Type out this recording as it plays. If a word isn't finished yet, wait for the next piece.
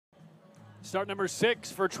Start number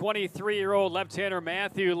 6 for 23-year-old left-hander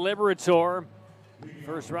Matthew Liberatore.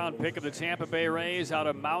 First round pick of the Tampa Bay Rays out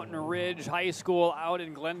of Mountain Ridge High School out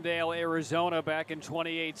in Glendale, Arizona back in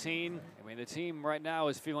 2018. I mean, the team right now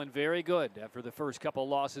is feeling very good after the first couple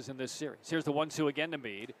losses in this series. Here's the 1-2 again to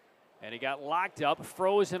Mead. And he got locked up,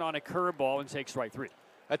 frozen on a curveball, and takes strike 3.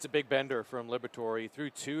 That's a big bender from Liberatore. He threw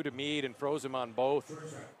 2 to Mead and froze him on both.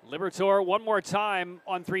 Liberatore one more time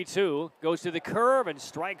on 3-2. Goes to the curve and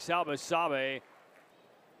strikes out Basabe.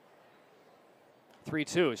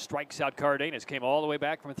 3-2, strikes out Cardenas. Came all the way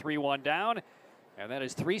back from 3-1 down. And that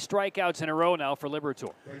is 3 strikeouts in a row now for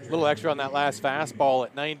Liberatore. A little extra on that last fastball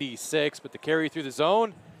at 96, but the carry through the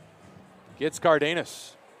zone gets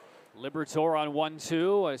Cardenas. Liberatore on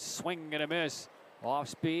 1-2, a swing and a miss. Off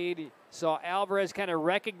speed, saw Alvarez kind of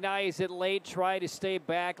recognize it late, try to stay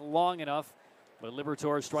back long enough, but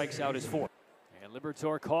Liberatore strikes out his 4th. And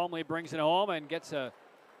Liberatore calmly brings it home and gets a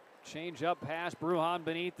change up past Brujan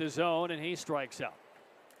beneath the zone, and he strikes out.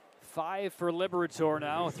 5 for Liberatore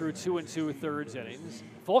now through 2 2/3 innings.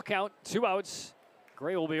 Full count, 2 outs.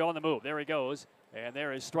 Gray will be on the move. There he goes. And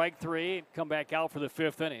there is strike 3. Come back out for the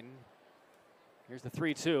 5th inning. Here's the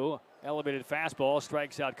 3-2. Elevated fastball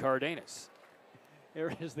strikes out Cardenas.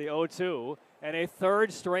 Here is the 0-2. And a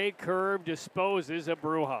 3rd straight curve disposes of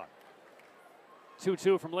Brujan.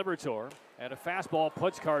 2-2 from Liberatore. And a fastball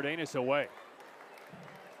puts Cardenas away.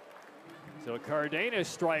 So Cardenas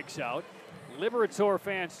strikes out. Liberatore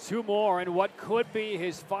fans 2 more in what could be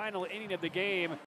his final inning of the game.